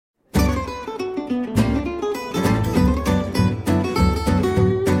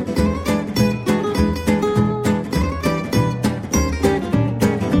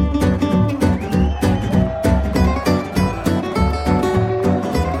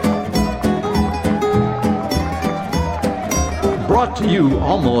brought to you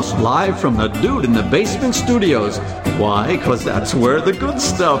almost live from the Dude in the Basement studios. Why? Because that's where the good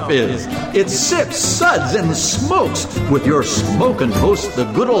stuff is. It's Sips, Suds, and Smokes with your smoking host, the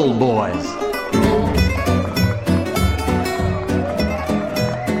good old boys.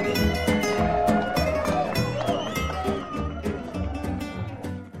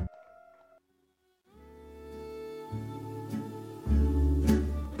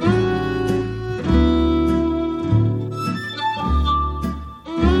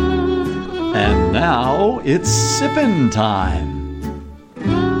 And now it's sippin' time.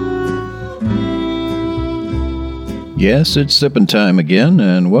 Yes, it's sippin' time again,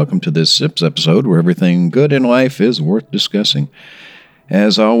 and welcome to this Sips episode where everything good in life is worth discussing.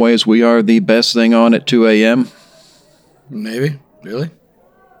 As always, we are the best thing on at 2 a.m. Maybe. Really?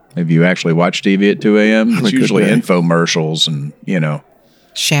 Have you actually watched TV at 2 a.m.? It's usually day. infomercials and,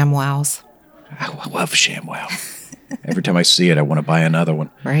 ShamWows. I love ShamWow. Every time I see it, I want to buy another one.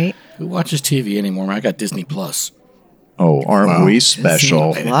 Right? Who watches TV anymore? Man, I got Disney Plus. Oh, aren't we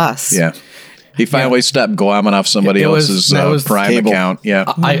special? Disney Plus. Yeah. He finally stopped glomming off somebody else's Prime cable. account. Yeah.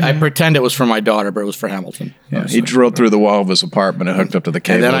 I pretend it was for my daughter, but it was for Hamilton. Yeah, he drilled through the wall of his apartment and hooked up to the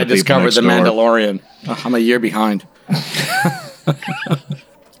cable. And then I of the people discovered The next door. Mandalorian. I'm a year behind. The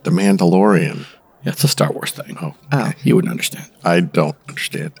Mandalorian. Yeah, it's a Star Wars thing. Oh. You wouldn't understand. I don't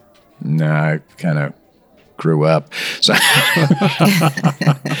understand. Nah, I kind of grew up. So,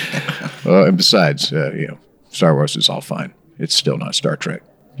 well, and besides, Star Wars is all fine. It's still not Star Trek.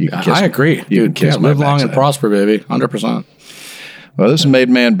 You can kiss I agree. You can Dude, kiss yeah, my live long and backside. prosper, baby. 100%. Well, this is Made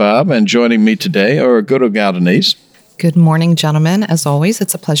Man Bob, and joining me today are good old gal Denise, Good morning, gentlemen. As always,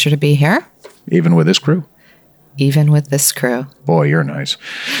 it's a pleasure to be here, even with this crew. even with this crew. Boy, you're nice.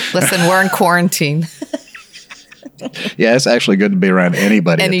 Listen, we're in quarantine. Yeah, it's actually good to be around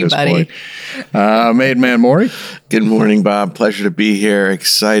anybody. At this point. Made Man Maury Good morning, Bob. Pleasure to be here.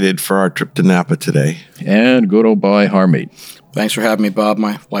 Excited for our trip to Napa today. and good old boy Harmeet. Thanks for having me, Bob.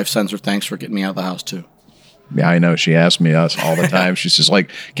 My wife sends her thanks for getting me out of the house, too. Yeah, I know. She asks me us all the time. She says,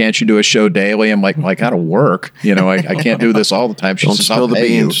 can't you do a show daily? I'm like, I got to work. I can't do this all the time. She Don't says, spill I'll the pay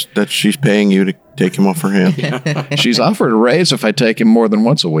beans that she's paying you to take him off her hand. you. She's offered a raise if I take him more than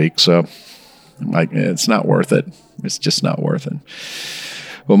once a week. So I'm like, it's not worth it. It's just not worth it.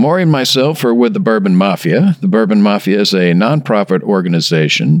 Well, Maury and myself are with the Bourbon Mafia. The Bourbon Mafia is a nonprofit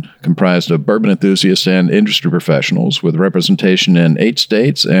organization comprised of bourbon enthusiasts and industry professionals with representation in 8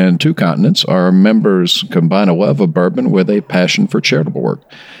 states and 2 continents. Our members combine a love of bourbon with a passion for charitable work.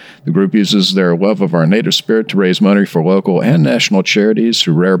 The group uses their love of our native spirit to raise money for local and national charities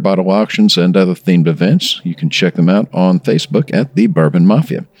through rare bottle auctions and other themed events. You can check them out on Facebook at the Bourbon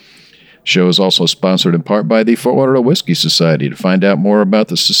Mafia. Show is also sponsored in part by the Fort Lauderdale Whiskey Society. To find out more about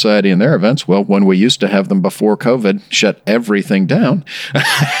the society and their events, well, when we used to have them before COVID shut everything down,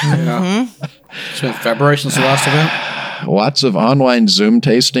 It's been February since the last event. lots of online Zoom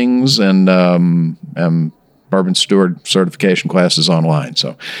tastings and bourbon steward certification classes online.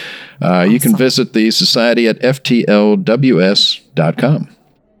 So you can visit the society at ftlws.com.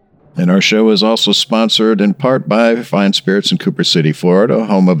 And our show is also sponsored in part by Fine Spirits in Cooper City, Florida,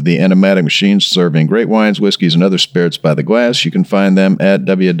 home of the Enigmatic Machines, serving great wines, whiskeys, and other spirits by the glass. You can find them at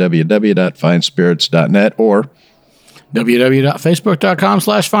www.finespirits.net or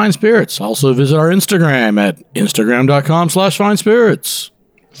www.facebook.com/finespirits. Also visit our Instagram at instagram.com/finespirits.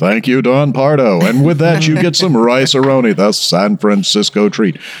 thank you, Don Pardo. And with that, you get some Rice-A-Roni, the San Francisco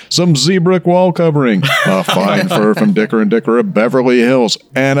treat, some Z-Brick wall covering, a fine fur from Dicker & Dicker of Beverly Hills,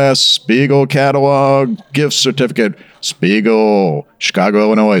 and a Spiegel catalog gift certificate. Spiegel, Chicago,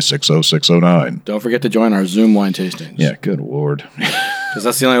 Illinois, 60609. Don't forget to join our Zoom wine tastings. Yeah, good Lord. Because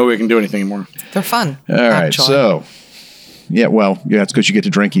that's the only way we can do anything anymore. They're fun. All right, actually. so, it's because you get to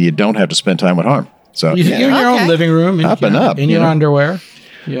drink and you don't have to spend time with harm. So, You're in your own living room. Up and up, In your underwear.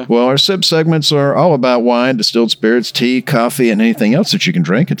 Yeah. Well, our sip segments are all about wine, distilled spirits, tea, coffee, and anything else that you can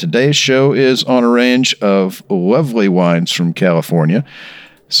drink. And today's show is on a range of lovely wines from California.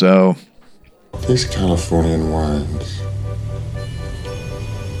 So, These Californian wines.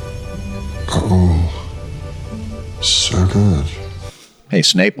 Oh, so good. hey,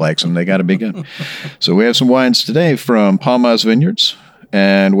 Snape likes them. They got to be good. So we have some wines today from Palmas Vineyards,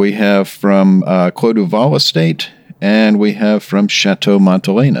 and we have from Clos du Val Estate, and we have from Chateau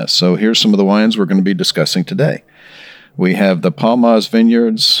Montelena. So here's some of the wines we're going to be discussing today. We have the Palmas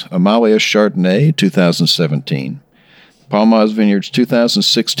Vineyards Amalia Chardonnay 2017, Palmas Vineyards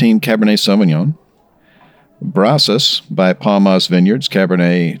 2016 Cabernet Sauvignon, Brasas by Palmas Vineyards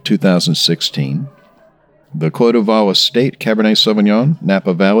Cabernet 2016, the Clos du Val Estate Cabernet Sauvignon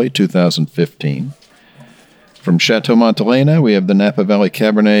Napa Valley 2015, From Chateau Montelena, we have the Napa Valley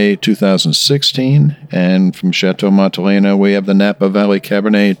Cabernet 2016. And from Chateau Montelena, we have the Napa Valley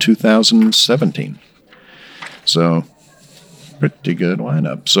Cabernet 2017. So, pretty good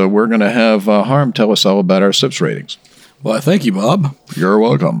lineup. So, we're going to have Harm tell us all about our SIPS ratings. Well, thank you, Bob. You're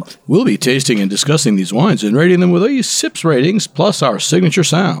welcome. We'll be tasting and discussing these wines and rating them with these SIPS ratings plus our signature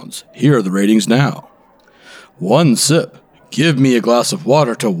sounds. Here are the ratings now. 1 sip. Give me a glass of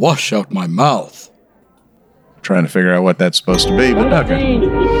water to wash out my mouth. Trying to figure out what that's supposed to be, but okay.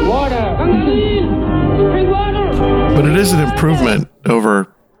 Water. Drink water. But it is an improvement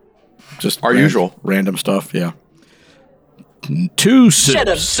over Just our usual. random stuff, yeah. 2 sips. Shut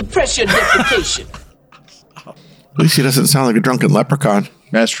up. Suppress your defecation. At least he doesn't sound like a drunken leprechaun.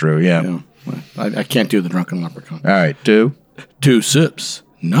 That's true, yeah. Yeah, well, I can't do the drunken leprechaun. All right, 2. 2 sips.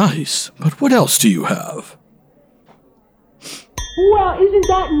 Nice. But what else do you have? Well, isn't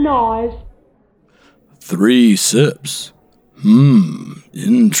that nice? 3 sips.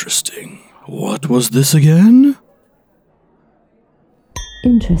 Interesting. What was this again?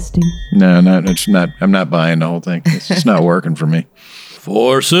 Interesting. No, it's not. I'm not buying the whole thing. It's just not working for me.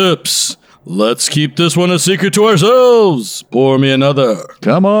 4 sips. Let's keep this one a secret to ourselves. Pour me another.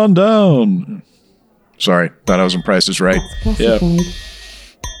 Come on down. Sorry, thought I was in Price is Right. Classified.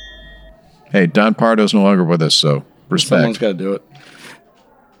 Hey, Don Pardo's no longer with us, so Someone's respect. got to do it.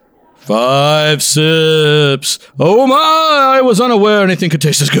 5 sips. Oh my, I was unaware anything could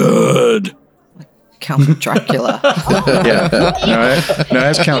taste as good. Count Dracula. Yeah. No,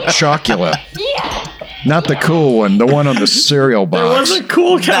 that's Count Chocula. Not the cool one, the one on the cereal box.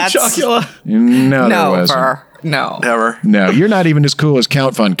 cool Count Chocula. No, there No, wasn't. Burr. No. Never. No, you're not even as cool as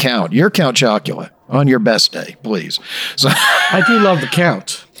Count Fun Count. You're Count Chocula on your best day, please. So, I do love the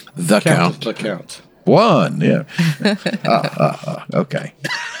count. The count. The count. 1, yeah. Okay.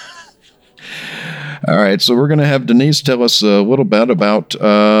 All right, so we're going to have Denise tell us a little bit about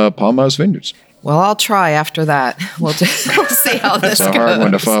Palmas Vineyards. Well, I'll try after that. We'll see how this It's a goes. hard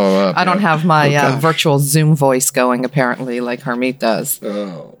one to follow up. I don't have my virtual Zoom voice going, apparently, like Harmeet does.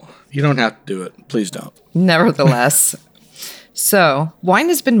 Oh, you don't have to do it. Please don't. Nevertheless. So, wine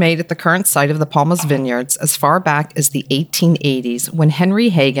has been made at the current site of the Palmas Vineyards as far back as the 1880s when Henry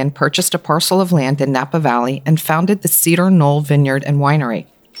Hagen purchased a parcel of land in Napa Valley and founded the Cedar Knoll Vineyard and Winery.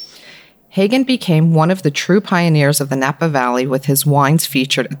 Hagen became one of the true pioneers of the Napa Valley with his wines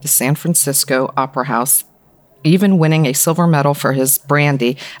featured at the San Francisco Opera House, even winning a silver medal for his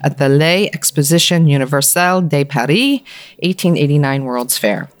brandy at the Les Expositions Universelles de Paris 1889 World's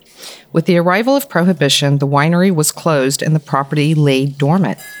Fair. With the arrival of Prohibition, the winery was closed and the property lay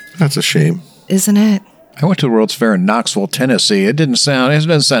dormant. That's a shame. Isn't it? I went to the World's Fair in Knoxville, Tennessee. It doesn't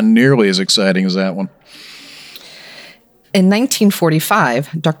sound nearly as exciting as that one. In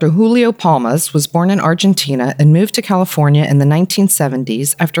 1945, Dr. Julio Palmas was born in Argentina and moved to California in the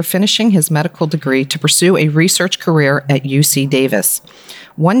 1970s after finishing his medical degree to pursue a research career at UC Davis.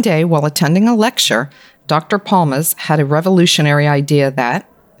 One day, while attending a lecture, Dr. Palmas had a revolutionary idea that,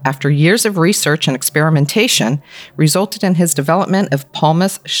 after years of research and experimentation, resulted in his development of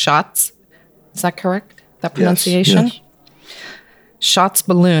Palmas Schatz. Is that correct? That pronunciation? Yes. Schatz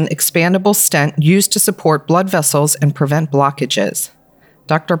balloon expandable stent used to support blood vessels and prevent blockages.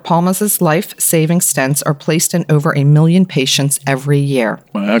 Dr. Palmas' life-saving stents are placed in over 1 million patients every year.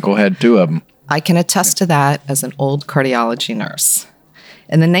 My uncle had 2 of them. I can attest to that as an old cardiology nurse.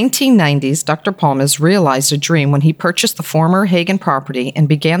 In the 1990s, Dr. Palmas realized a dream when he purchased the former Hagen property and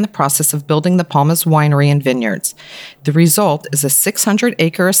began the process of building the Palmas Winery and Vineyards. The result is a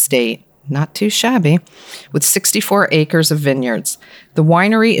 600-acre estate, not too shabby, with 64 acres of vineyards. The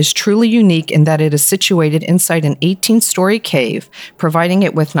winery is truly unique in that it is situated inside an 18-story cave, providing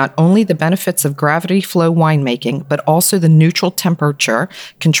it with not only the benefits of gravity flow winemaking, but also the neutral temperature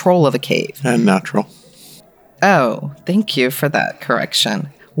control of a cave. And natural. Oh, thank you for that correction.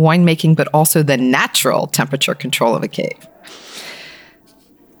 Winemaking, but also the natural temperature control of a cave.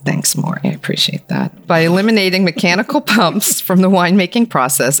 Thanks, Maury. I appreciate that. By eliminating mechanical pumps from the winemaking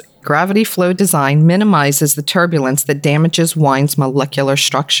process, gravity flow design minimizes the turbulence that damages wine's molecular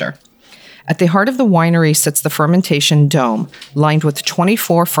structure. At the heart of the winery sits the fermentation dome, lined with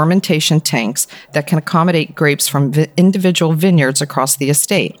 24 fermentation tanks that can accommodate grapes from individual vineyards across the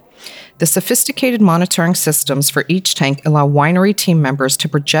estate. The sophisticated monitoring systems for each tank allow winery team members to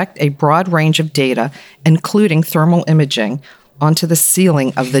project a broad range of data, including thermal imaging, onto the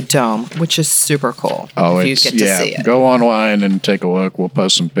ceiling of the dome, which is super cool if you get to see it. Go online and take a look. We'll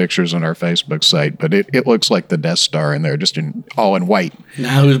post some pictures on our Facebook site, but it looks like the Death Star in there, just all in white.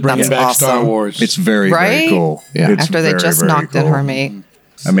 Now who's bringing That's back Star awesome. Wars? It's very, Right? very cool. Yeah. It's After they very, just very knocked cool. at her mate.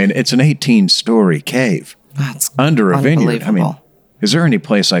 I mean, it's an 18-story cave. That's under a vineyard. I mean, unbelievable. is there any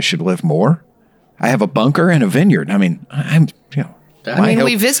place I should live more? I have a bunker and a vineyard. I mean, I'm,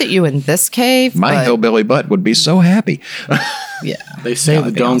 we visit you in this cave. my but- hillbilly butt would be so happy. Yeah. They say That the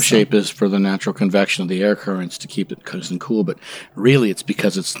would be dome awesome. shape is for the natural convection of the air currents to keep it crisp and cool, but really it's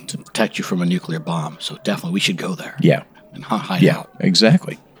because it's to protect you from a nuclear bomb. So definitely we should go there. Yeah. And hide Yeah, out.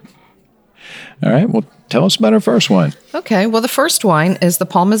 exactly. All right. Well, tell us about our first one. Okay, well, the first wine is the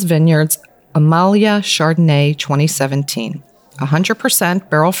Palmas Vineyards Amalia Chardonnay 2017. 100%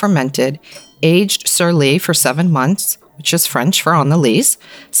 barrel fermented, aged sur lie for 7 months, which is French for on the lees,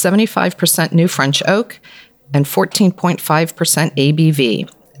 75% new French oak, and 14.5% ABV.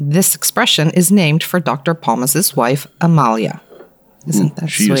 This expression is named for Dr. Palmas' wife, Amalia. Isn't that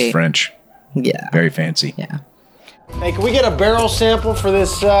She sweet? is French. Yeah. Very fancy. Yeah. Hey, can we get a barrel sample for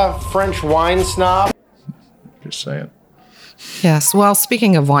this French wine snob? Just saying. Yes. Well,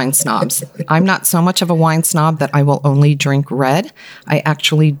 speaking of wine snobs, I'm not so much of a wine snob that I will only drink red. I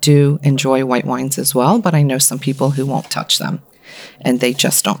actually do enjoy white wines as well, but I know some people who won't touch them, and they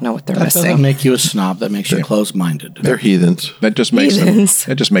just don't know what they're That doesn't missing. make you a snob. That makes you closed-minded. They're heathens. That just makes Heathens.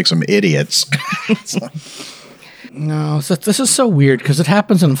 them idiots. No, this is so weird because it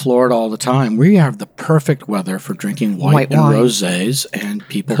happens in Florida all the time. We have the perfect weather for drinking white White and wine. rosés, and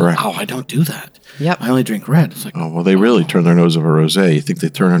people go, Correct. oh, I don't do that. Yep. I only drink red. It's like, Oh, well, they really turn their nose up at rosé. You think they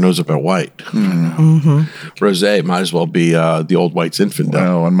turn their nose up at white. Rosé might as well be the old white's infant.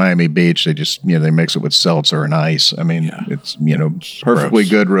 Well, on Miami Beach, they just they mix it with seltzer and ice. I mean, it's perfectly gross.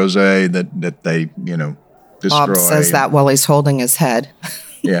 good rosé that they destroy. Bob says that while he's holding his head.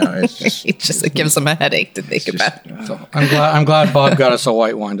 Yeah, it's just It gives him a headache to think about. I'm glad Bob got us a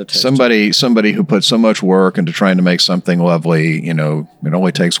white wine to taste. somebody who put so much work into trying to make something lovely. It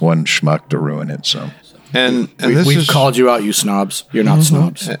only takes one schmuck to ruin it. So And this We've is called you out, you snobs. You're not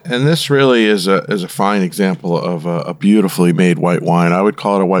snobs. and this really is a fine example of a beautifully made white wine. I would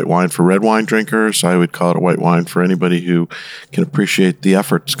call it a white wine for red wine drinkers. I would call it a white wine for anybody who can appreciate the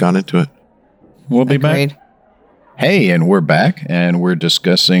effort that's gone into it. we'll be back. Agreed. Hey, and we're back, and we're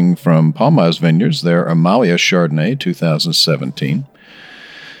discussing from Palmas Vineyards their Amalia Chardonnay 2017.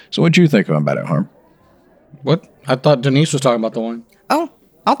 So what'd you think about it, Harm? What? I thought Denise was talking about the wine. Oh,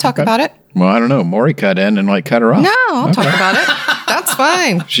 I'll talk about it. Well, I don't know. Maury cut in and cut her off. No, I'll talk about it. That's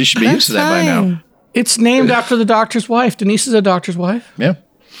fine. She should be used to that by now. It's named after the doctor's wife. Denise is a doctor's wife. Yeah.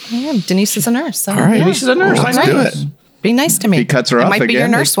 Yeah, Denise is a nurse. So All right. yeah. Denise is a nurse. Let's I know do this. it. Be nice to me. He cuts her I off might be your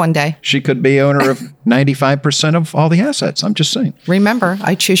again. nurse one day. She could be owner of 95% of all the assets. I'm just saying. Remember,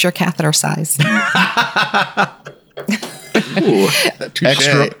 I choose your catheter size.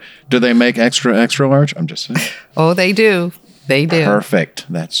 Extra. Do they make extra large? I'm just saying. Oh, they do. They do. Perfect.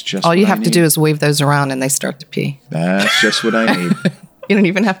 That's just All you what I have to need. do is wave those around and they start to pee. That's just what I need. You don't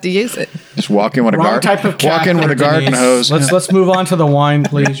even have to use it. Just walk in with a Wrong garden. type of Walk in with a catheter, garden Denise. hose. Let's move on to the wine,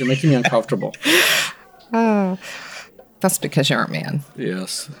 please. You're making me uncomfortable. That's because you're a man.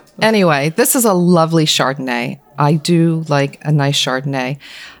 Yes. Anyway, this is a lovely Chardonnay. I do like a nice Chardonnay.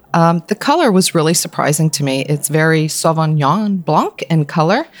 The color was really surprising to me. It's very Sauvignon Blanc in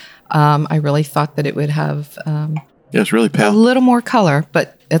color. I really thought that it would have Yeah, it's really a pale. little more color,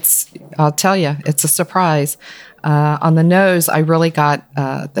 but I'll tell you, it's a surprise. On the nose, I really got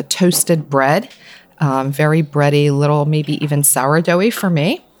the toasted bread, very bready, little maybe even sourdoughy for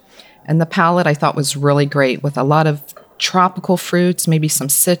me. And the palate I thought was really great with a lot of tropical fruits, maybe some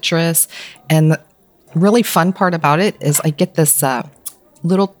citrus. And the really fun part about it is I get this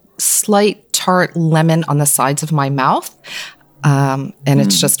little slight tart lemon on the sides of my mouth. And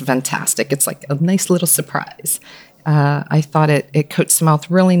it's just fantastic. It's like a nice little surprise. I thought it coats the mouth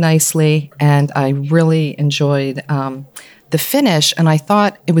really nicely, and I really enjoyed the finish. And I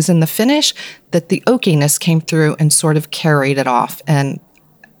thought it was in the finish that the oakiness came through and sort of carried it off. And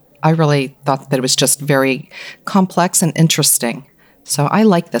I really thought that it was just very complex and interesting. So I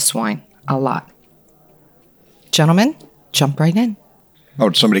like this wine a lot. Gentlemen, jump right in. Oh,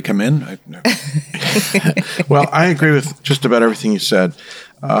 did somebody come in? No. Well, I agree with just about everything you said.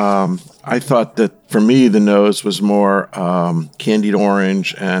 I thought that for me, the nose was more candied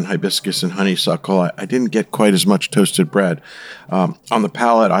orange and hibiscus and honeysuckle. I didn't get quite as much toasted bread. On the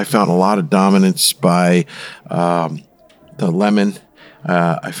palate, I found a lot of dominance by the lemon.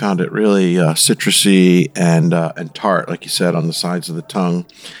 I found it really citrusy and tart, like you said, on the sides of the tongue.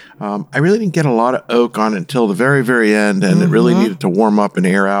 I really didn't get a lot of oak on it until the very, very end, and it really needed to warm up and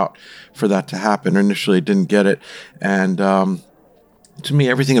air out for that to happen. Initially, didn't get it, and To me,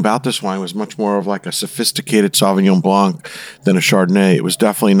 everything about this wine was much more of like a sophisticated Sauvignon Blanc than a Chardonnay. It was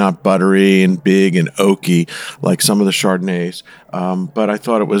definitely not buttery and big and oaky like some of the Chardonnays. But I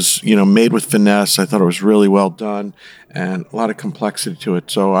thought it was, made with finesse. I thought it was really well done and a lot of complexity to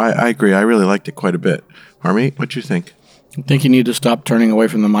it. So I agree. I really liked it quite a bit. Harmeet, what do you think? I think you need to stop turning away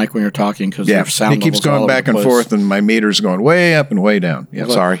from the mic when you're talking because your sound it keeps level's all going over back the and place. forth, and my meter's going way up and way down. Yeah,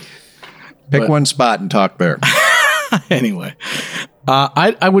 Sorry. Pick one spot and talk there. Anyway,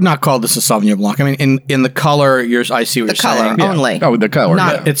 I would not call this a Sauvignon Blanc. I mean, in the color, I see what The you're color saying. only. Oh, the color.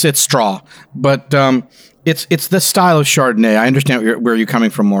 Not- yeah. It's straw, but it's the style of Chardonnay. I understand where you're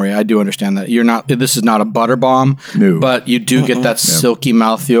coming from, Maury. I do understand that you're not. This is not a butter bomb, No. but you do get that silky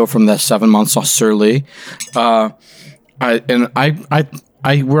mouthfeel from that 7 months sur lie.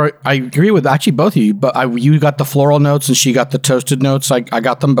 I agree with actually both of you, but you got the floral notes and she got the toasted notes. I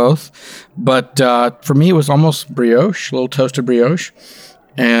got them both, but for me it was almost brioche, a little toasted brioche,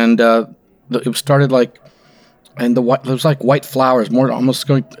 and it started like, and the white, it was like white flowers, more almost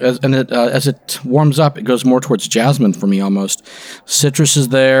going, as it warms up, it goes more towards jasmine for me almost. Citrus is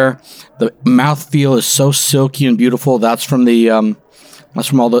there, the mouthfeel is so silky and beautiful. That's from the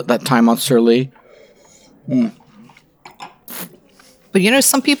that time on sur lie. But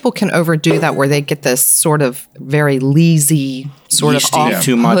some people can overdo that where they get this sort of very leesy, sort of Yeasty, off-putting.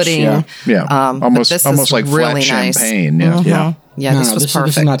 too much, yeah. Yeah, but almost this almost is like really flat nice. champagne. Yeah, yeah. Yeah, this was perfect.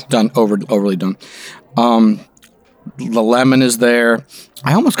 This is not done overly done. The lemon is there.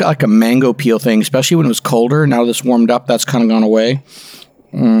 I almost got like a mango peel thing, especially when it was colder. Now this warmed up, that's kind of gone away.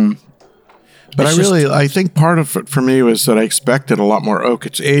 But I think part of it for me was that I expected a lot more oak.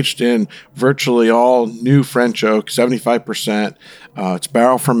 It's aged in virtually all new French oak, 75%. It's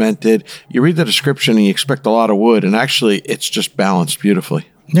barrel fermented. You read the description and you expect a lot of wood, and actually it's just balanced beautifully.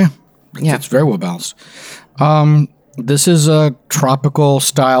 Yeah. Yeah. It's very well balanced. This is a tropical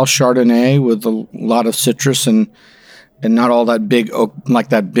style Chardonnay with a lot of citrus and not all that big oak, like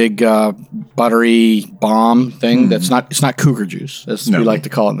that big buttery bomb thing. It's not cougar juice, as we like to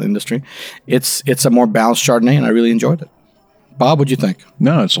call it in the industry. It's a more balanced Chardonnay, and I really enjoyed it. Bob, what'd you think?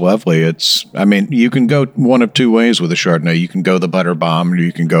 No, it's lovely. You can go one of two ways with a Chardonnay. You can go the butter bomb, or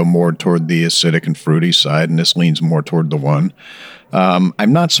you can go more toward the acidic and fruity side, and this leans more toward the one.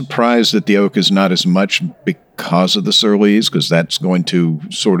 I'm not surprised that the oak is not as much because of the sur lies, because that's going to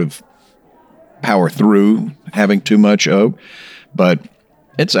sort of power through having too much oak, but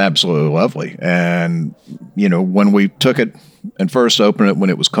it's absolutely lovely. And when we took it and first opened it when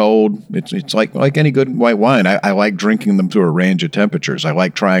it was cold, it's like any good white wine. I like drinking them through a range of temperatures. I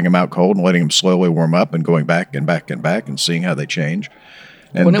like trying them out cold and letting them slowly warm up and going back and back and back and seeing how they change.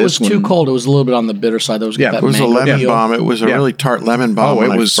 And when it was too cold, it was a little bit on the bitter side. There was It was a lemon bomb. It was a really tart lemon bomb. Oh,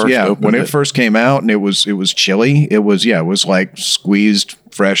 it was when it first came out, and it was chilly. It was like squeezed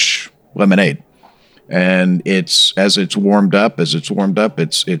fresh lemonade. And as it's warmed up,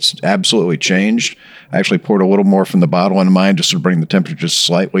 it's absolutely changed. I actually poured a little more from the bottle into mine just to bring the temperature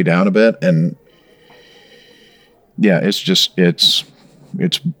slightly down a bit. And yeah,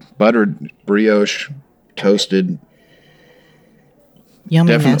 it's buttered brioche, toasted, Yumminess.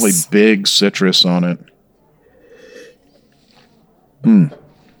 definitely big citrus on it.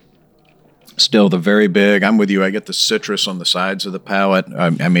 Still the very big. I'm with you. I get the citrus on the sides of the palate.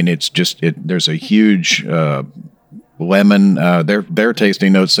 I mean, there's a huge lemon. Their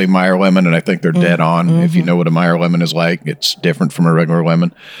tasting notes say Meyer lemon, and I think they're dead on. If you know what a Meyer lemon is like, it's different from a regular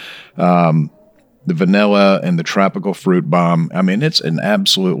lemon. The vanilla and the tropical fruit bomb. I mean, it's an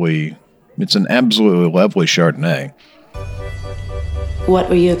absolutely lovely Chardonnay. What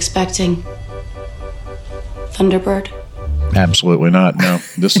were you expecting? Thunderbird? Absolutely not. No,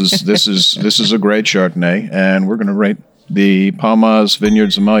 this is a great Chardonnay, and we're going to rate the Palmaz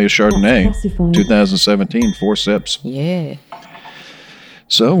Vineyards Amalia Chardonnay 2017 4 sips. Yeah.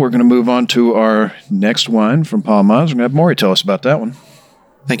 So we're going to move on to our next wine from Palmaz. We're going to have Maury tell us about that one.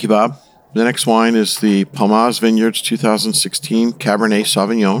 Thank you, Bob. The next wine is the Palmaz Vineyards 2016 Cabernet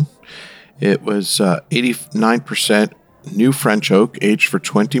Sauvignon. It was 89% new French oak, aged for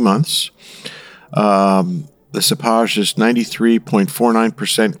 20 months. The cepage is 93.49%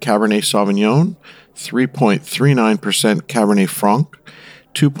 Cabernet Sauvignon, 3.39% Cabernet Franc,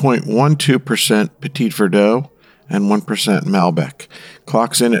 2.12% Petit Verdot, and 1% Malbec.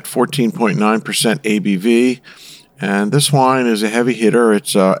 Clocks in at 14.9% ABV. And this wine is a heavy hitter.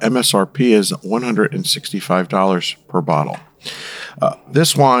 Its MSRP is $165 per bottle.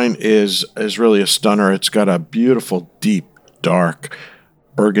 This wine is really a stunner. It's got a beautiful, deep, dark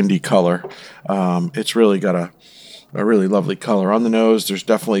burgundy color. It's really got a really lovely color. On the nose, there's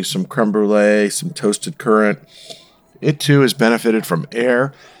definitely some creme brulee, some toasted currant. It too has benefited from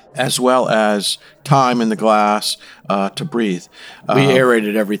air as well as time in the glass to breathe. We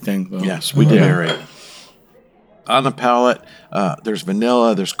aerated everything, though. Yes, we did aerate. On the palate, there's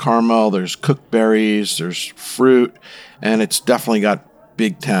vanilla, there's caramel, there's cooked berries, there's fruit, and it's definitely got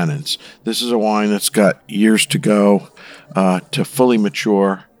big tannins. This is a wine that's got years to go to fully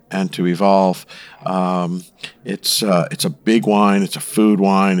mature and to evolve. It's a big wine. It's a food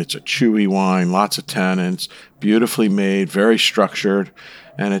wine. It's a chewy wine. Lots of tannins. Beautifully made. Very structured,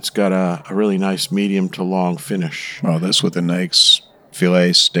 and it's got a really nice medium to long finish. Oh, this with a nice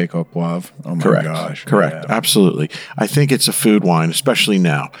filet steak au poivre. Oh my Correct. gosh! Correct. Yeah. Absolutely. I think it's a food wine, especially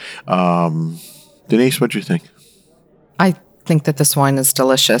now. Denise, what do you think? I think that this wine is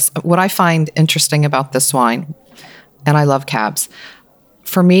delicious. What I find interesting about this wine, and I love cabs,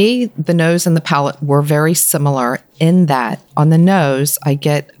 for me, the nose and the palate were very similar in that on the nose, I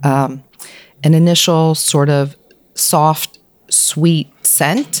get an initial sort of soft, sweet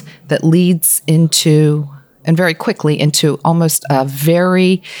scent that leads into, and very quickly, into almost a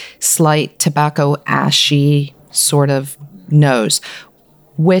very slight tobacco ashy sort of nose,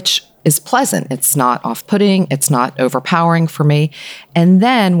 which is pleasant. It's not off-putting. It's not overpowering for me. And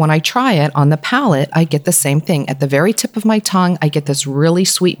then when I try it on the palate, I get the same thing. At the very tip of my tongue, I get this really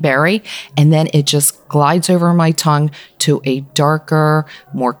sweet berry, and then it just glides over my tongue to a darker,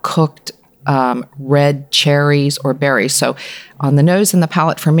 more cooked red cherries or berries. So on the nose and the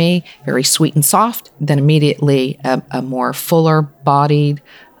palate for me, very sweet and soft, then immediately a more fuller bodied,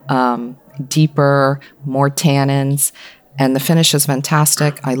 deeper, more tannins. And the finish is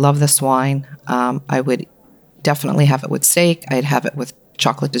fantastic. I love this wine. I would definitely have it with steak. I'd have it with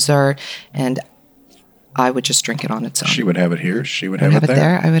chocolate dessert, and I would just drink it on its own. She would have it here. She would I have would it have it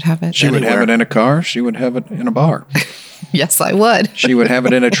there. I would have it. She would have it in a car. She would have it in a bar. Yes, I would. She would have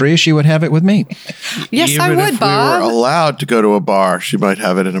it in a tree. She would have it with me. Yes, Even I would, if Bob. we were allowed to go to a bar, she might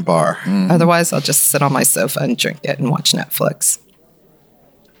have it in a bar. Otherwise, I'll just sit on my sofa and drink it and watch Netflix.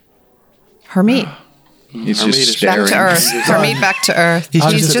 Hermite. He's Hermite just is staring. Back to Earth. Hermite back to Earth.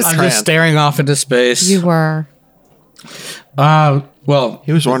 I'm He's just staring off into space. You were. Well,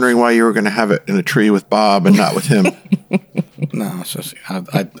 He was wondering why you were going to have it in a tree with Bob and not with him. no, it's just,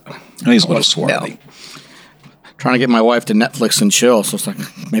 He's a little swarthy. trying to get my wife to Netflix and chill. So it's like,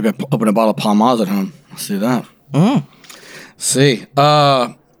 maybe I open a bottle of Palmaz at home. Let's do that. See.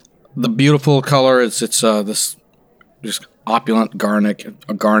 The beautiful color is this just opulent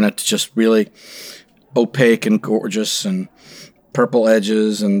garnet, just really opaque and gorgeous, and purple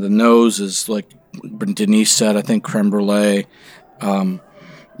edges, and the nose is like Denise said, I think creme brulee. You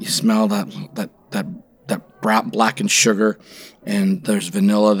smell that blackened sugar, and there's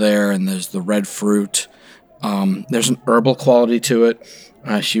vanilla there, and there's the red fruit. There's an herbal quality to it.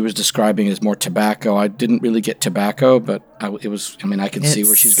 She was describing it as more tobacco. I didn't really get tobacco, but I can see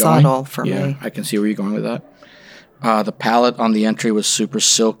where she's going. Subtle for me. I can see where you're going with that. The palate on the entry was super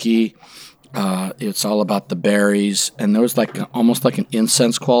silky. It's all about the berries, and there was almost like an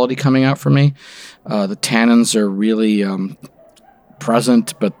incense quality coming out for me. The tannins are really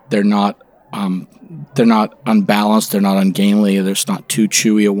present, but they're not unbalanced. They're not ungainly. There's not too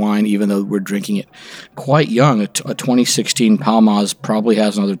chewy a wine, even though we're drinking it quite young. A 2016 Palmaz probably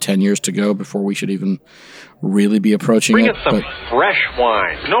has another 10 years to go before we should even really be approaching Bring it. us some fresh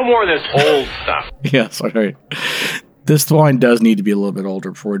wine. No more of this old stuff. Yes, right. This wine does need to be a little bit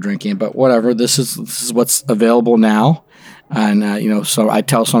older before we're drinking it, but whatever. This is what's available now. And, so I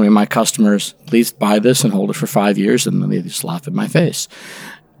tell some of my customers, please buy this and hold it for 5 years, and then they just laugh at my face.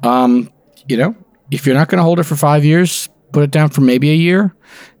 If you're not going to hold it for 5 years, put it down for maybe a year,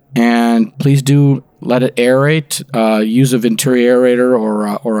 and please do let it aerate. Use a Venturi aerator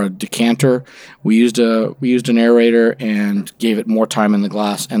or a decanter. We used an aerator and gave it more time in the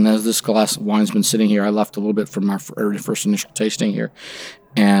glass. And as this glass of wine's been sitting here, I left a little bit from our first initial tasting here.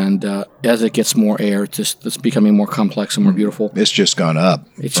 And as it gets more air, it's becoming more complex and more beautiful. It's just gone up.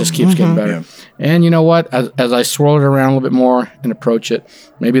 It just keeps getting better. Yeah. And you know what? As I swirl it around a little bit more and approach it,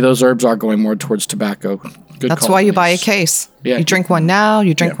 maybe those herbs are going more towards tobacco. Good That's call, why you Denise. buy a case. Yeah. You drink one now,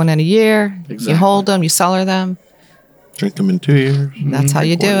 you drink one in a year, Exactly. you hold them, you cellar them. Drink them in 2 years. That's how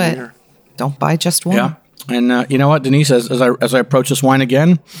you do one a it. year. Don't buy just one. Yeah. And you know what, Denise, as I approach this wine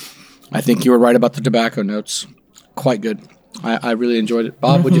again, I think you were right about the tobacco notes. Quite good. I really enjoyed it.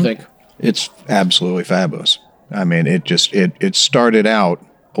 Bob, what do you think? It's absolutely fabulous. I mean, it started out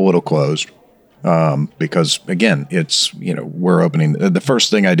a little closed because again, we're opening. The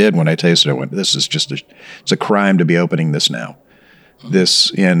first thing I did when I tasted it, I went, "This is it's a crime to be opening this now. This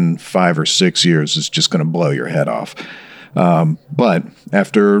in 5 or 6 years is just going to blow your head off." But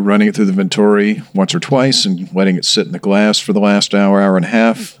after running it through the Venturi once or twice and letting it sit in the glass for the last hour and a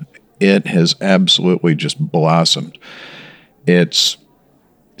half, it has absolutely just blossomed. It's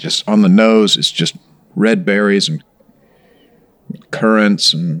just on the nose, it's just red berries and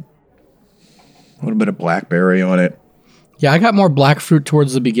currants and a little bit of blackberry on it. Yeah, I got more black fruit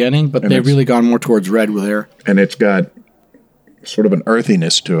towards the beginning, but they've really gone more towards red with there. And it's got sort of an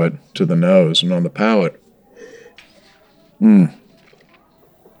earthiness to it, to the nose and on the palate.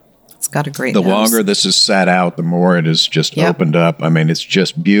 It's got a great The nose. longer this is sat out, the more it is just opened up. I mean, it's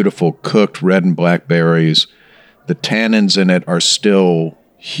just beautiful cooked red and black berries. The tannins in it are still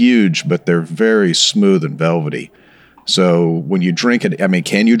huge, but they're very smooth and velvety. So when you drink it, I mean,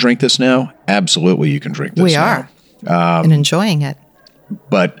 can you drink this now? Absolutely, you can drink this We now. are. And enjoying it.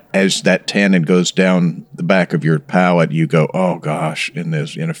 But as that tannin goes down the back of your palate, you go, oh gosh, in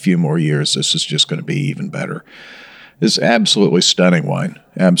a few more years, this is just going to be even better. It's absolutely stunning wine.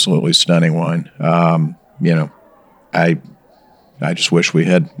 Absolutely stunning wine. I just wish we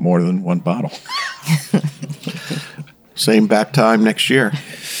had more than one bottle. Same back time next year.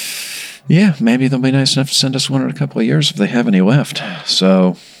 Yeah, maybe they'll be nice enough to send us one in a couple of years if they have any left.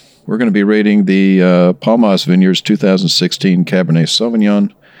 So we're going to be rating the Paul Mas Vineyards 2016 Cabernet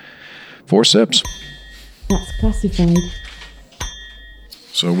Sauvignon. 4 sips. That's classified.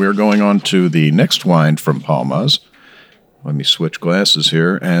 So we're going on to the next wine from Paul Mas. Let me switch glasses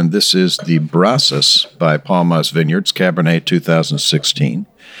here. And this is the Brassus by Paul Mas Vineyards Cabernet 2016.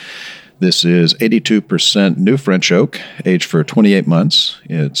 This is 82% new French oak, aged for 28 months.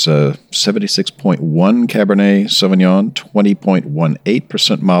 It's 76.1 Cabernet Sauvignon,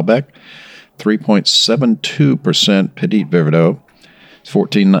 20.18% Malbec, 3.72% Petit Verdot,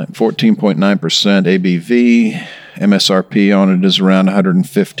 14.9% ABV. MSRP on it is around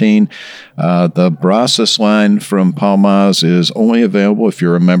 115. The Brassus line from Paul Mas is only available if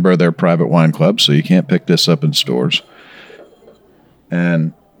you're a member of their private wine club, so you can't pick this up in stores.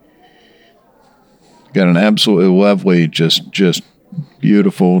 And got an absolutely lovely, just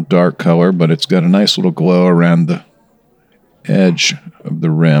beautiful dark color, but it's got a nice little glow around the edge of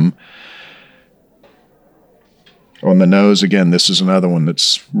the rim. On the nose, again, this is another one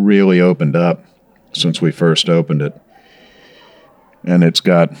that's really opened up since we first opened it. And it's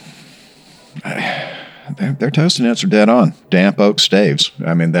got, their toasting notes are dead on. Damp oak staves.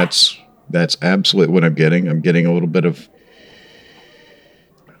 I mean, that's absolutely what I'm getting. I'm getting a little bit of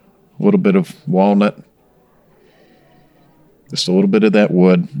walnut. Just a little bit of that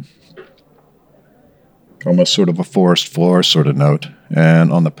wood. Almost sort of a forest floor sort of note.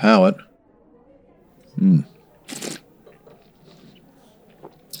 And on the palate,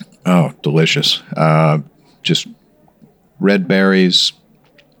 oh, delicious. Just red berries,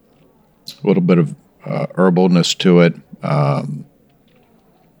 a little bit of herbalness to it.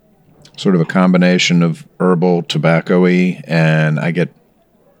 Sort of a combination of herbal, tobacco-y, and I get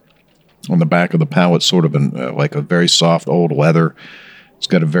on the back of the palate sort of like a very soft old leather. It's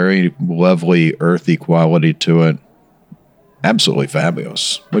got a very lovely earthy quality to it. Absolutely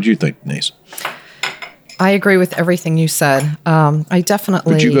fabulous. What do you think, Denise? I agree with everything you said. I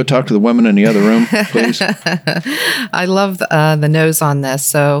definitely... Would you go talk to the women in the other room, please? I love the nose on this.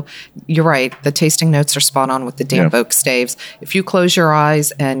 So you're right. The tasting notes are spot on with the damp oak staves. If you close your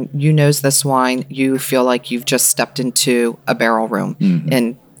eyes and you nose this wine, you feel like you've just stepped into a barrel room. Mm-hmm.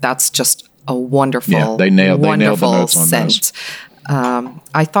 And that's just a wonderful, they nailed the notes on scent. those.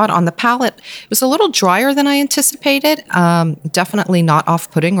 I thought on the palate, it was a little drier than I anticipated. Definitely not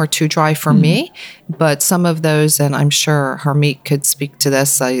off-putting or too dry for me, but some of those, and I'm sure Hermit could speak to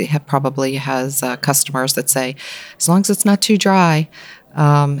this, probably has customers that say, as long as it's not too dry,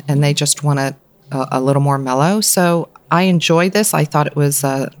 and they just want it a little more mellow. So I enjoyed this. I thought it was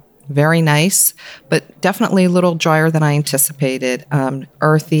very nice, but definitely a little drier than I anticipated.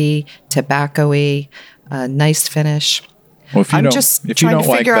 Earthy, tobacco-y, nice finish. Well, if you don't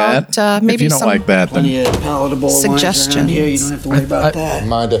like that, maybe some plenty of palatable suggestions. Wines around here. You don't have to worry about that.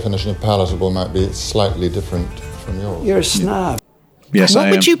 My definition of palatable might be slightly different from yours. You're a snob. Yes,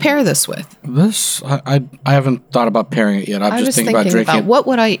 what would you pair this with? This I haven't thought about pairing it yet. I'm just thinking about drinking it. What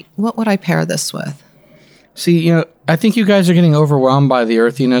would I pair this with? See, I think you guys are getting overwhelmed by the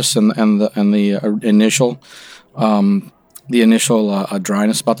earthiness and the initial. The initial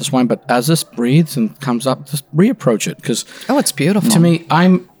dryness about this wine, but as this breathes and comes up, just reapproach it because it's beautiful. To me,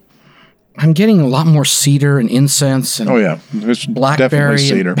 I'm getting a lot more cedar and incense and there's blackberry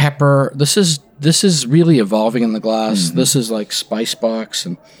and pepper. This is really evolving in the glass. Mm-hmm. This is like spice box,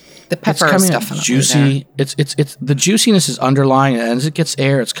 and The pepper it's is coming out definitely juicy. It's the juiciness is underlying, and as it gets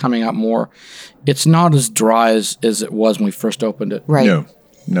air, it's coming out more. It's not as dry as it was when we first opened it. Right.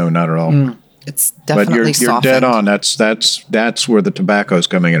 No, not at all. It's definitely But you're dead softened. on. That's where the tobacco's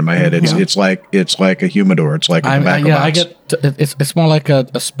coming into my head. It's like a humidor. It's like a tobacco box. I get it's more like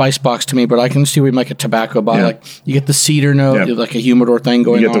a spice box to me, but I can see where you make a tobacco box. Yeah. Like you get the cedar note, Yeah. like a humidor thing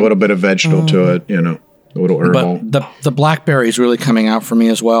going You get on. a little bit of vegetable to it, a little herbal. But the blackberry is really coming out for me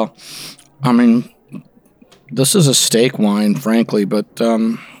as well. I mean, this is a steak wine, frankly, but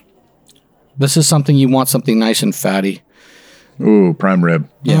this is something you want something nice and fatty. Ooh, prime rib.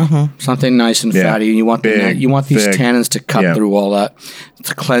 Yeah, something nice and fatty. You want Big, you want these big. tannins to cut Yeah. through all that,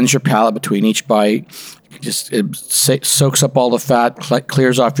 to cleanse your palate between each bite. It soaks up all the fat,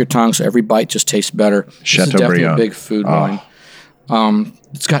 clears off your tongue, so every bite just tastes better. This is definitely a Chateaubriand. big food wine.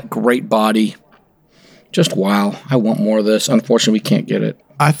 It's got great body. Just wow! I want more of this. Unfortunately, we can't get it.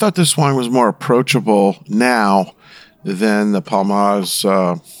 I thought this wine was more approachable now than the Palmaz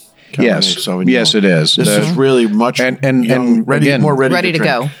Cabernet Yes, Sauvignon. yes, it is. This is really much and ready, again, more ready, Ready to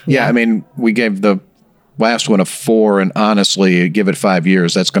drink. go. Yeah, I mean, we gave the last one a 4, and honestly, give it 5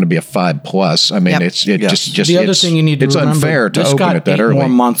 years, that's going to be a 5+. I mean, Yep. just The other it's- thing you need to it's remember, unfair to this open got it that 8 early. more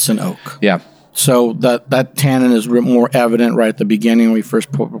months in oak. Yeah, So that tannin is more evident right at the beginning when we first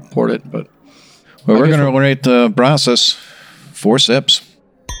poured it. But well, we're going to rate the Brasas 4 sips.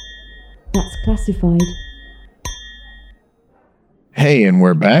 That's classified. Hey, and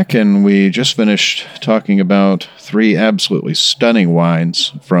we're back, and we just finished talking about 3 absolutely stunning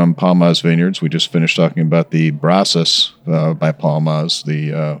wines from Palmaz Vineyards. We just finished talking about the Brasas by Palmaz,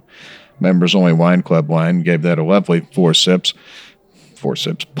 the Members Only Wine Club wine. Gave that a lovely 4 sips. 4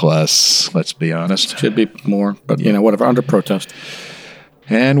 sips plus, let's be honest. should be more. But whatever. Under protest.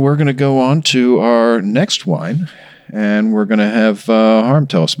 And we're going to go on to our next wine, and we're going to have Harm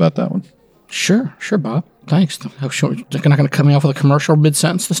tell us about that one. Sure, Bob. Thanks. You're not going to cut me off with a commercial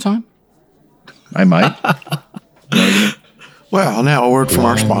mid-sentence this time? I might. Well, now a word from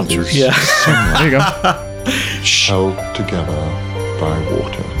our sponsors. Yeah. There you go. Held together by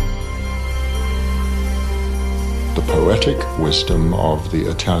water. The poetic wisdom of the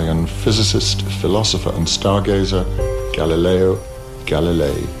Italian physicist, philosopher, and stargazer Galileo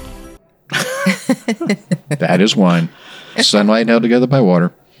Galilei. That is wine. Sunlight held together by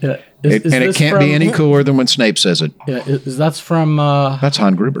water. Yeah. And it can't be any cooler than when Snape says it. Yeah, that's from That's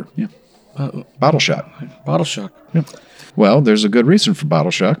Han Gruber. Yeah. Bottle Shock. Bottle Shock. Yeah. Well, there's a good reason for Bottle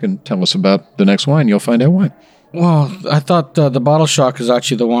Shock, and tell us about the next wine. You'll find out why. Well, I thought the Bottle Shock is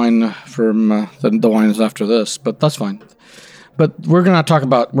actually the wine from the wines after this, but that's fine. But we're not going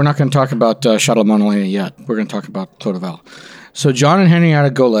to talk about Chateau Montelena yet. We're going to talk about Clos du Val. So John and Henrietta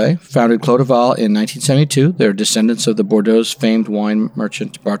Goulet founded Clos du Val in 1972. They're descendants of the Bordeaux's famed wine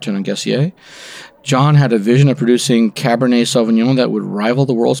merchant Barton and Gessier. John had a vision of producing Cabernet Sauvignon that would rival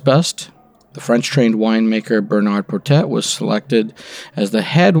the world's best. The French-trained winemaker Bernard Portet was selected as the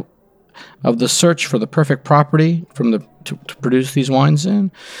head of the search for the perfect property to produce these wines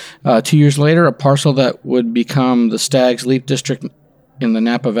in. 2 years later, a parcel that would become the Stag's Leap District in the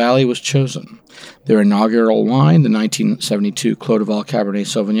Napa Valley was chosen. Their inaugural wine, the 1972 Clos du Val Cabernet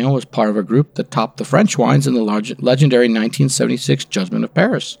Sauvignon, was part of a group that topped the French wines in the legendary 1976 Judgment of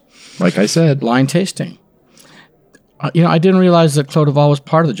Paris. Like I said. Blind tasting. I didn't realize that Clos du Val was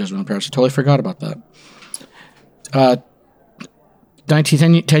part of the Judgment of Paris. I totally forgot about that.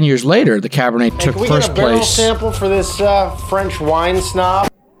 10 years later, the Cabernet took Can we first get a barrel place. sample for this French wine snob?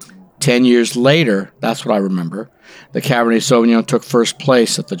 10 years later, that's what I remember, the Cabernet Sauvignon took first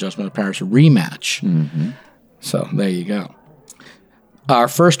place at the Judgment of Paris rematch. Mm-hmm. So there you go. Our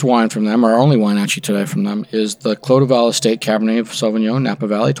first wine from them, our only wine actually today from them, is the Clos du Val Estate Cabernet Sauvignon, Napa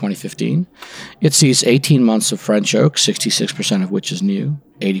Valley, 2015. It sees 18 months of French oak, 66% of which is new.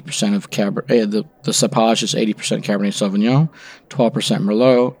 80% of Cabernet, the cepage is 80% Cabernet Sauvignon, 12%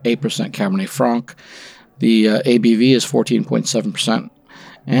 Merlot, 8% Cabernet Franc. The ABV is 14.7%,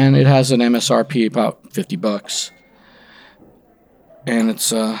 and it has an MSRP about $50. And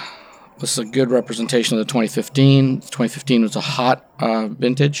it's this is a good representation of the 2015. 2015 was a hot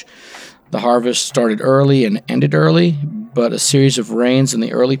vintage. The harvest started early and ended early, but a series of rains in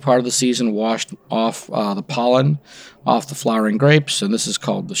the early part of the season washed off the pollen off the flowering grapes, and this is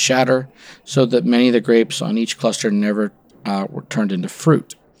called the shatter, so that many of the grapes on each cluster never were turned into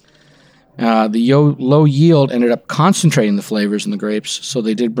fruit. The low yield ended up concentrating the flavors in the grapes, so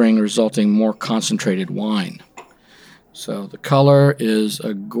they did bring resulting more concentrated wine. So the color is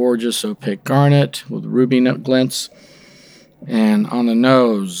a gorgeous opaque garnet with ruby nut glints. And on the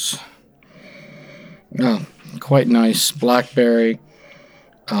nose, quite nice blackberry,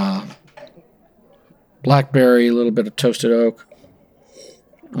 blackberry, a little bit of toasted oak.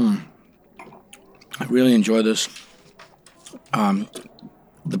 I really enjoy this.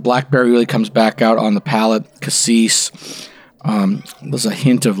 The blackberry really comes back out on the palate. Cassis. There's a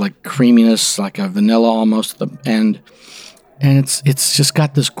hint of like creaminess, like a vanilla almost at the end. And it's just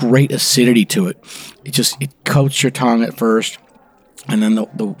got this great acidity to it. It coats your tongue at first, and then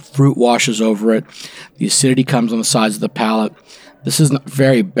the fruit washes over it. The acidity comes on the sides of the palate. This is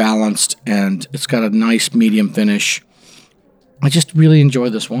very balanced, and it's got a nice medium finish. I just really enjoy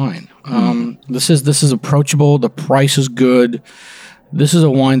this wine. This is approachable. The price is good. This is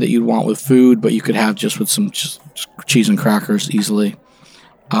a wine that you'd want with food, but you could have just with some cheese and crackers easily.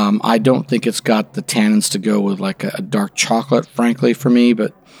 I don't think it's got the tannins to go with like a dark chocolate, frankly, for me.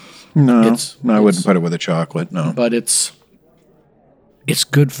 But I wouldn't put it with a chocolate. No, but it's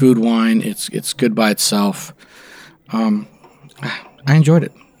good food wine. It's good by itself. I enjoyed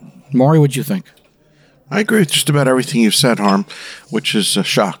it. Maury, what'd you think? I agree with just about everything you've said, Harm, which is a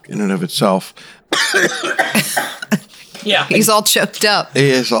shock in and of itself. Yeah, he's all choked up.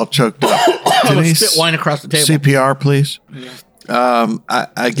 He is all choked up. Denise, spit wine across the table. CPR, please. Yeah.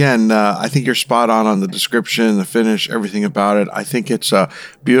 I think you're spot on the description, the finish, everything about it. I think it's a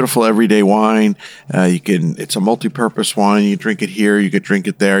beautiful everyday wine. It's a multi-purpose wine. You drink it here, you could drink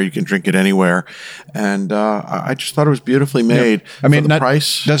it there, you can drink it anywhere. And I just thought it was beautifully made. I mean, the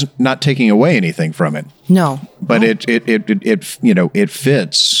price, not taking away anything from it. No, but it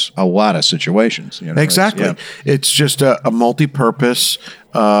fits a lot of situations. Exactly. It's just a multi-purpose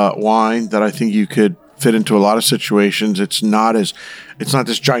wine that I think you could fit into a lot of situations. It's not this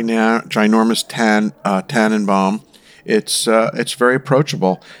ginormous tannin bomb. It's very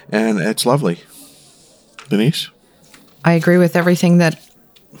approachable and it's lovely. Denise? I agree with everything that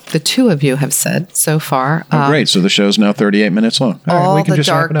the two of you have said so far. Oh, great. So the show's now 38 minutes long. All right, we can just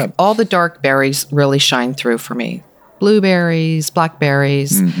wrap it up. All the dark berries really shine through for me. Blueberries,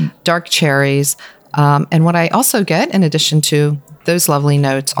 blackberries, dark cherries. And what I also get, in addition to those lovely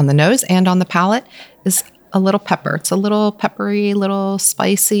notes on the nose and on the palate, is a little pepper. It's a little peppery, little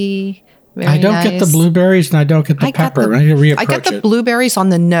spicy. I don't get the blueberries and I don't get the pepper. I need to reapproach it. I got the blueberries on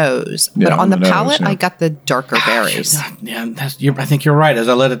the nose, but on the palate, I got the darker berries. I think you're right. As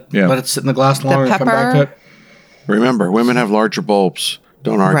I let it sit in the glass longer and come back to it. Remember, women have larger bulbs.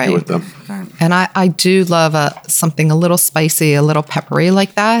 Don't argue with them. And I do love something a little spicy, a little peppery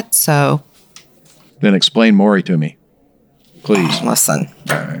like that. So then explain Maury to me, please. Listen,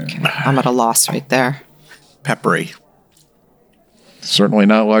 I'm at a loss right there. Peppery. Certainly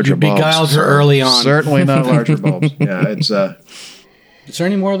not larger bulbs. You beguiled her early on. Certainly not larger bulbs. Yeah, it's. Is there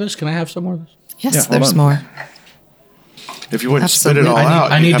any more of this? Can I have some more of this? Yes, there's more. If you wouldn't spit it all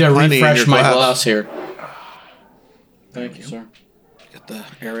out, I need to refresh my glass here. Thank you, sir. Get the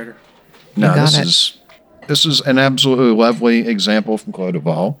aerator. No, this is an absolutely lovely example from Clos du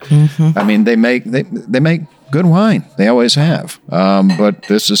Val. Mm-hmm. I mean, they make good wine. They always have. But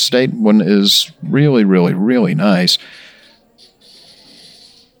this estate one is really, really, really nice.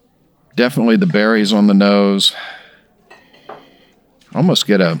 Definitely the berries on the nose. Almost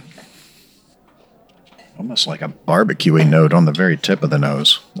get almost like a barbecuey note on the very tip of the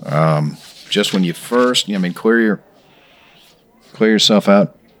nose. Just when you first, clear yourself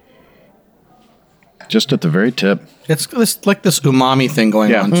out. Just at the very tip. It's like this umami thing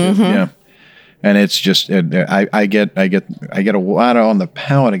going on too. Mm-hmm. Yeah. And it's just I get a lot on the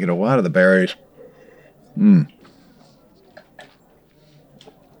palate. I get a lot of the berries.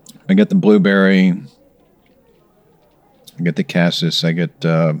 I get the blueberry. I get the cassis. I get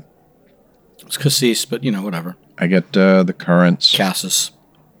it's cassis, but whatever. I get the currants. Cassis,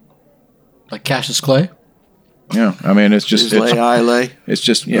 like Cassius Clay. Yeah, I mean it's just it's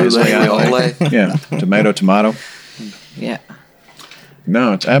just yeah, tomato. Yeah.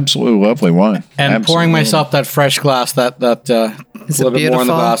 No, it's absolutely lovely wine. And pouring myself that fresh glass, that a little bit more in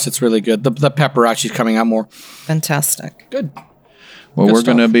the glass, it's really good. The pepper actually is coming out more. Fantastic. Good. Well, we're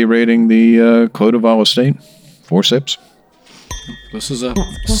going to be rating the Clos du Val estate. 4 sips. This is a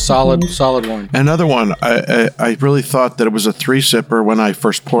solid wine. Another one. I really thought that it was a 3-sipper when I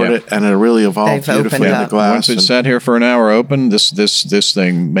first poured it, and it really evolved beautifully in the glass. Once it sat here for an hour open, this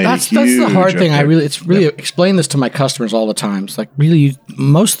thing made a huge. That's the hard thing. Explain this to my customers all the time. It's like really,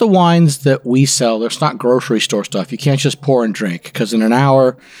 most of the wines that we sell, it's not grocery store stuff. You can't just pour and drink because in an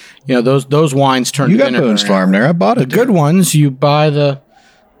hour, those wines turn. You got Boone's Farm there. I bought it. The good ones, you buy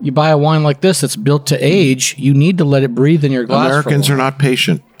a wine like this that's built to age, you need to let it breathe in your glass. Americans are not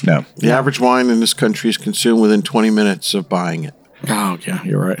patient. No. The average wine in this country is consumed within 20 minutes of buying it. Oh, yeah,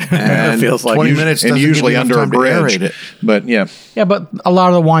 you're right. And it feels like 20 minutes and doesn't usually give you enough under a time to aerate bridge. it. But yeah, Yeah, but a lot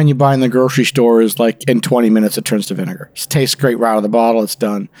of the wine you buy in the grocery store is like in 20 minutes it turns to vinegar. It tastes great right out of the bottle. It's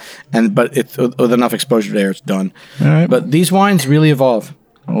done, but it's with enough exposure to air, it's done. All right. But these wines really evolve.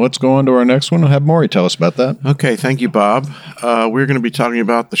 Well, let's go on to our next one and have Maury tell us about that. Okay, thank you, Bob. We're going to be talking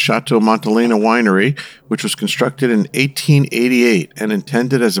about the Chateau Montelena Winery, which was constructed in 1888 and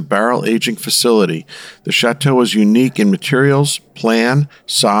intended as a barrel aging facility. The chateau was unique in materials, plan,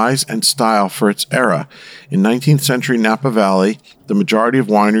 size, and style for its era. In 19th century Napa Valley, the majority of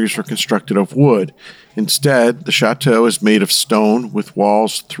wineries were constructed of wood. Instead, the chateau is made of stone with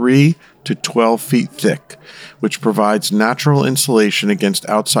walls 3 to 12 feet thick, which provides natural insulation against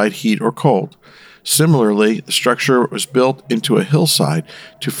outside heat or cold. Similarly, the structure was built into a hillside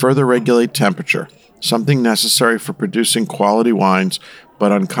to further regulate temperature, something necessary for producing quality wines,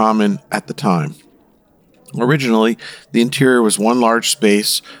 but uncommon at the time. Originally, the interior was one large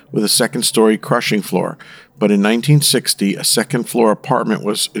space with a second-story crushing floor, but in 1960, a second-floor apartment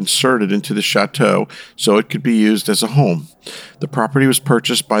was inserted into the chateau so it could be used as a home. The property was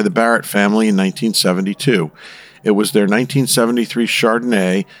purchased by the Barrett family in 1972. It was their 1973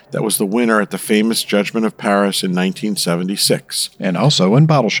 Chardonnay that was the winner at the famous Judgment of Paris in 1976. And also in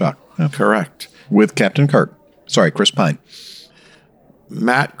Bottle Shock. Correct. With Captain Kirk. Sorry, Chris Pine.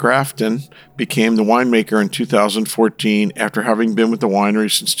 Matt Grafton became the winemaker in 2014 after having been with the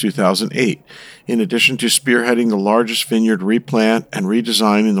winery since 2008. In addition to spearheading the largest vineyard replant and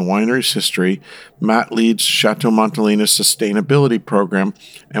redesign in the winery's history, Matt leads Chateau Montelena's sustainability program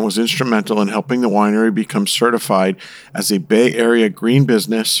and was instrumental in helping the winery become certified as a Bay Area green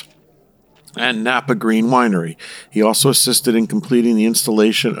business and Napa Green Winery. He also assisted in completing the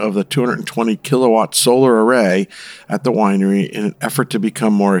installation of the 220 kilowatt solar array at the winery in an effort to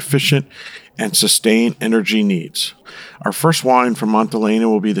become more efficient and sustain energy needs. Our first wine from Montelena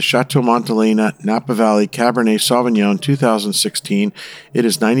will be the Chateau Montelena Napa Valley Cabernet Sauvignon 2016. It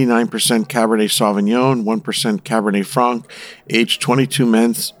is 99% Cabernet Sauvignon, 1% Cabernet Franc, aged 22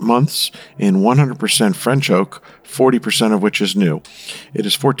 months in 100% French oak, 40% of which is new. It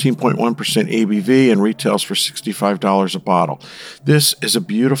is 14.1% ABV and retails for $65 a bottle. This is a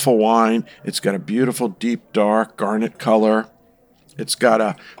beautiful wine. It's got a beautiful, deep, dark garnet color. It's got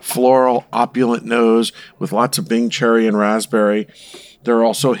a floral, opulent nose with lots of Bing cherry and raspberry. There are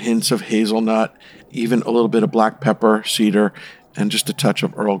also hints of hazelnut, even a little bit of black pepper, cedar, and just a touch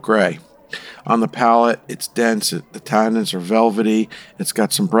of Earl Grey. On the palate, it's dense. The tannins are velvety. It's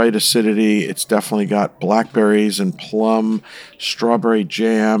got some bright acidity. It's definitely got blackberries and plum, strawberry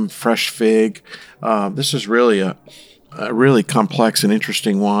jam, fresh fig. This is really a really complex and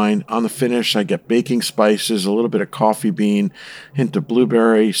interesting wine. On the finish, I get baking spices, a little bit of coffee bean, hint of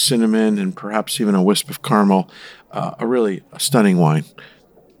blueberry, cinnamon, and perhaps even a wisp of caramel. A really stunning wine.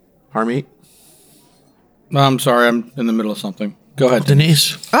 Harmeet? I'm sorry, I'm in the middle of something. Go ahead,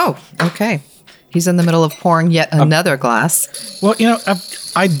 Denise. Oh, okay. He's in the middle of pouring yet another glass. Well,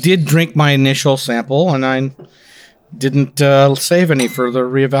 I did drink my initial sample, and I didn't save any for the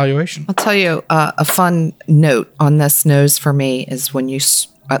reevaluation. I'll tell you a fun note on this nose for me is when you,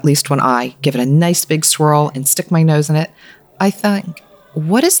 at least when I give it a nice big swirl and stick my nose in it, I think,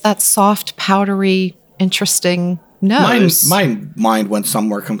 what is that soft, powdery, interesting nose? My mind went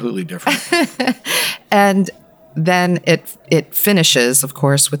somewhere completely different. And then it finishes, of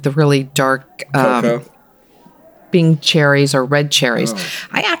course, with the really dark Bing cherries or red cherries. Oh.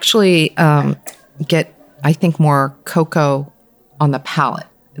 I actually get, I think, more cocoa on the palate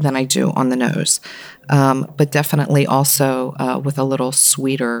than I do on the nose. But definitely also with a little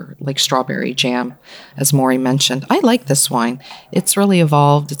sweeter, like strawberry jam, as Maury mentioned. I like this wine. It's really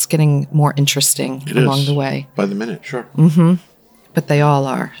evolved. It's getting more interesting along the way. By the minute, sure. Mm-hmm. But they all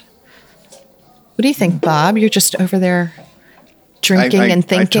are. What do you think, Bob? You're just over there drinking and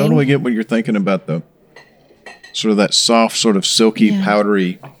thinking. I totally get what you're thinking about, the sort of that soft, sort of silky,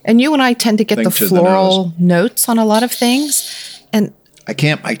 powdery. And you and I tend to get the floral notes on a lot of things. And I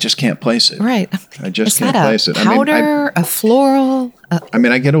just can't place it. Right. I just can't place it. Powder, a floral.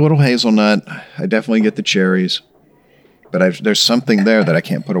 I get a little hazelnut. I definitely get the cherries. But there's something there that I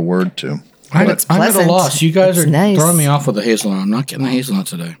can't put a word to. I'm at a loss. You guys are throwing me off with the hazelnut. I'm not getting the hazelnut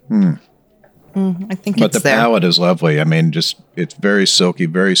today. I think but the palate is lovely. It's very silky,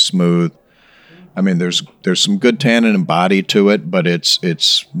 very smooth. There's some good tannin and body to it, but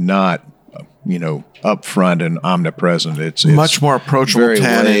it's not, up front and omnipresent. It's much more approachable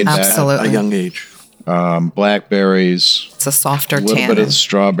tannin at a young age. Blackberries. It's a softer tannin. A little bit of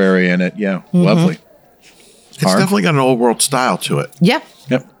strawberry in it. Yeah, lovely. It's definitely got an old world style to it. Yeah.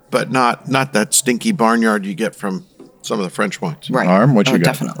 Yep. But not that stinky barnyard you get from some of the French wines. Right. Harm, what you got?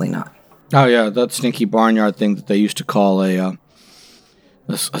 Definitely not. Oh yeah, that stinky barnyard thing that they used to call a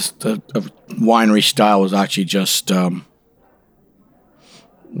winery style was actually just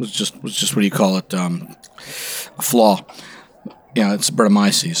was just what do you call it? A flaw. Yeah, it's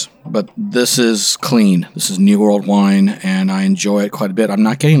Brettanomyces. But this is clean. This is New World wine, and I enjoy it quite a bit. I'm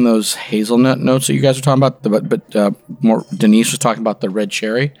not getting those hazelnut notes that you guys are talking about, but more Denise was talking about the red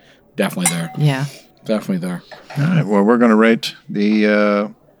cherry. Definitely there. Yeah. Definitely there. All right. Well, we're going to rate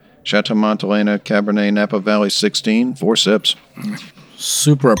the Chateau Montelena Cabernet Napa Valley 16, 4 sips.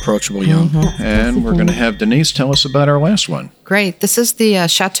 Super approachable, young. And we're going to have Denise tell us about our last one. Great. This is the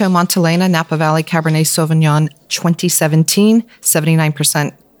Chateau Montelena Napa Valley Cabernet Sauvignon 2017,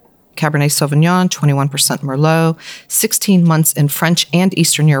 79% Cabernet Sauvignon, 21% Merlot, 16 months in French and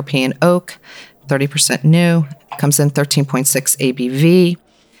Eastern European oak, 30% new, comes in 13.6 ABV.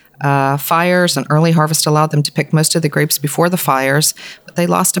 Fires and early harvest allowed them to pick most of the grapes before the fires, but they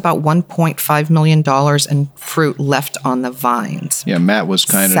lost about $1.5 million in fruit left on the vines. Yeah, Matt was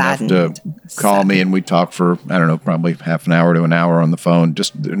kind enough to call me, and we talked for, I don't know, probably half an hour to an hour on the phone.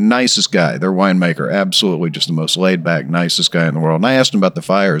 Just the nicest guy. Their winemaker, absolutely just the most laid-back, nicest guy in the world. And I asked him about the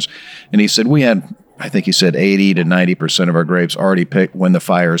fires, and he said we had, I think he said 80 to 90% of our grapes already picked when the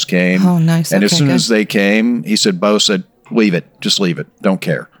fires came. Oh, nice. And Okay, as soon good. as they came, he said, Bo said, leave it. Just leave it. Don't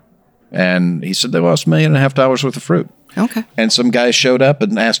care. And he said they lost $1.5 million worth of fruit. Okay. And some guy showed up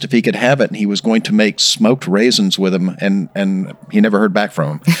and asked if he could have it, and he was going to make smoked raisins with him, and he never heard back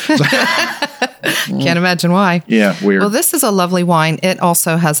from him. Can't imagine why. Yeah, weird. Well, this is a lovely wine. It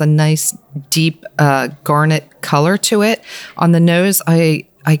also has a nice, deep garnet color to it. On the nose, I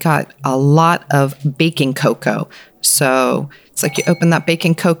got a lot of baking cocoa. So it's like you open that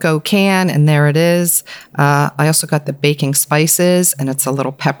baking cocoa can, and there it is. I also got the baking spices, and it's a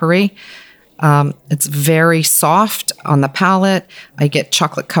little peppery. It's very soft on the palate. I get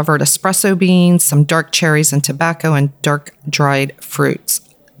chocolate-covered espresso beans, some dark cherries and tobacco, and dark dried fruits.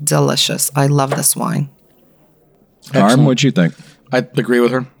 Delicious. I love this wine. Harm, what'd you think? I agree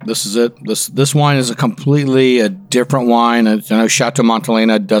with her. This is it. This wine is a completely different wine. I know Chateau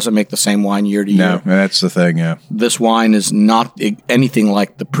Montelena doesn't make the same wine year to year. No, that's the thing, yeah. This wine is not anything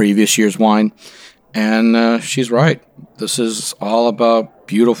like the previous year's wine. And she's right. This is all about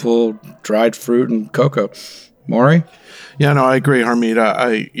beautiful dried fruit and cocoa. Maury? Yeah, no, I agree,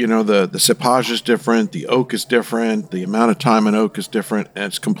 Harmita. The cepage is different, the oak is different, the amount of time in oak is different, and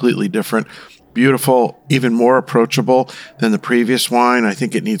it's completely different. Beautiful, even more approachable than the previous wine. I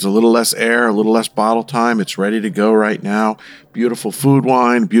think it needs a little less air, a little less bottle time. It's ready to go right now. Beautiful food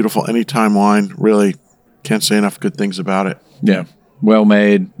wine, beautiful anytime wine. Really can't say enough good things about it. Yeah, well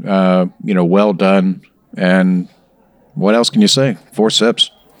made, well done. And what else can you say? 4 sips.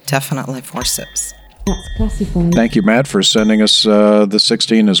 Definitely 4 sips. That's classified. Thank you, Matt, for sending us the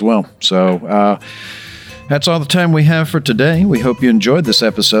 16 as well. So that's all the time we have for today. We hope you enjoyed this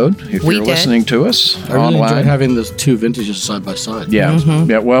episode. If We you're did. listening to us I really online. enjoyed having the two vintages side by side. Yeah,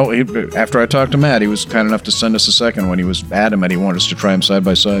 yeah. Well, after I talked to Matt, he was kind enough to send us a second one. He was adamant he wanted us to try them side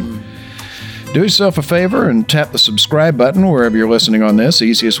by side. Do yourself a favor and tap the subscribe button wherever you're listening on this. The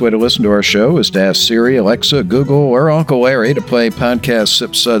easiest way to listen to our show is to ask Siri, Alexa, Google, or Uncle Larry to play podcast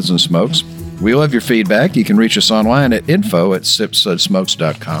Sips, Suds, and Smokes. We love your feedback. You can reach us online at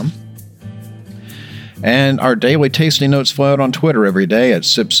info@sipssudsmokes.com. And our daily tasting notes flow out on Twitter every day at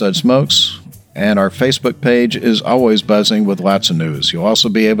Sips, Suds, Smokes. And our Facebook page is always buzzing with lots of news. You'll also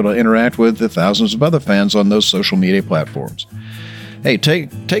be able to interact with the thousands of other fans on those social media platforms. Hey, take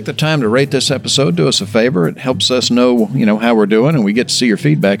the time to rate this episode. Do us a favor. It helps us know, how we're doing, and we get to see your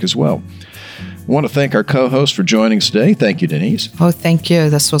feedback as well. I want to thank our co-host for joining us today. Thank you, Denise. Oh, thank you.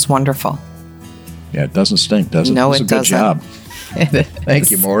 This was wonderful. Yeah, it doesn't stink, does it? No, It's it a good doesn't. job.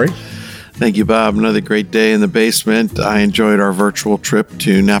 Thank you, Maury. Thank you, Bob. Another great day in the basement. I enjoyed our virtual trip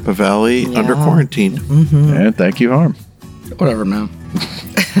to Napa Valley under quarantine. And thank you, Harm. Whatever, man.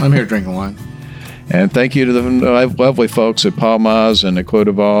 I'm here drinking wine. And thank you to the lovely folks at Paul Maz and at Clos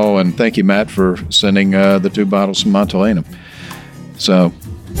de Val. And thank you, Matt, for sending the 2 bottles from Montelena. So,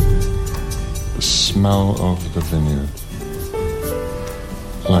 The smell of the vineyard.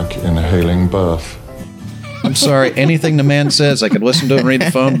 Like inhaling birth. I'm sorry. Anything the man says, I could listen to and read the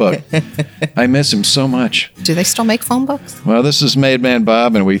phone book. I miss him so much. Do they still make phone books? Well, this is Made Man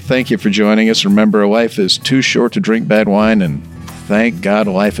Bob, and we thank you for joining us. Remember, life is too short to drink bad wine, and thank God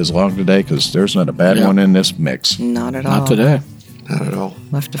life is long today, because there's not a bad one in this mix. Not at all. Not today. Not at all.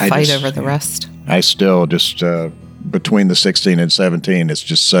 We'll have to fight over the rest. I still just, between the 16 and 17, it's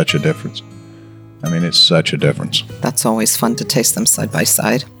just such a difference. I mean, it's such a difference. That's always fun to taste them side by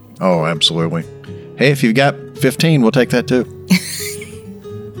side. Oh, absolutely. Hey, if you've got 15, we'll take that too.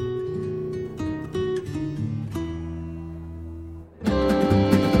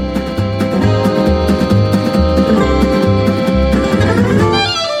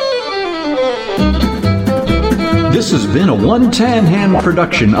 This has been a One Tan Hand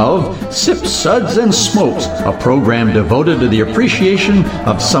production of Sips, Suds, and Smokes, a program devoted to the appreciation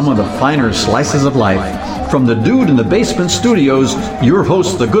of some of the finer slices of life. From the Dude in the Basement Studios, your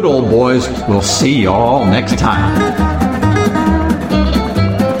hosts, the Good Old Boys, will see you all next time.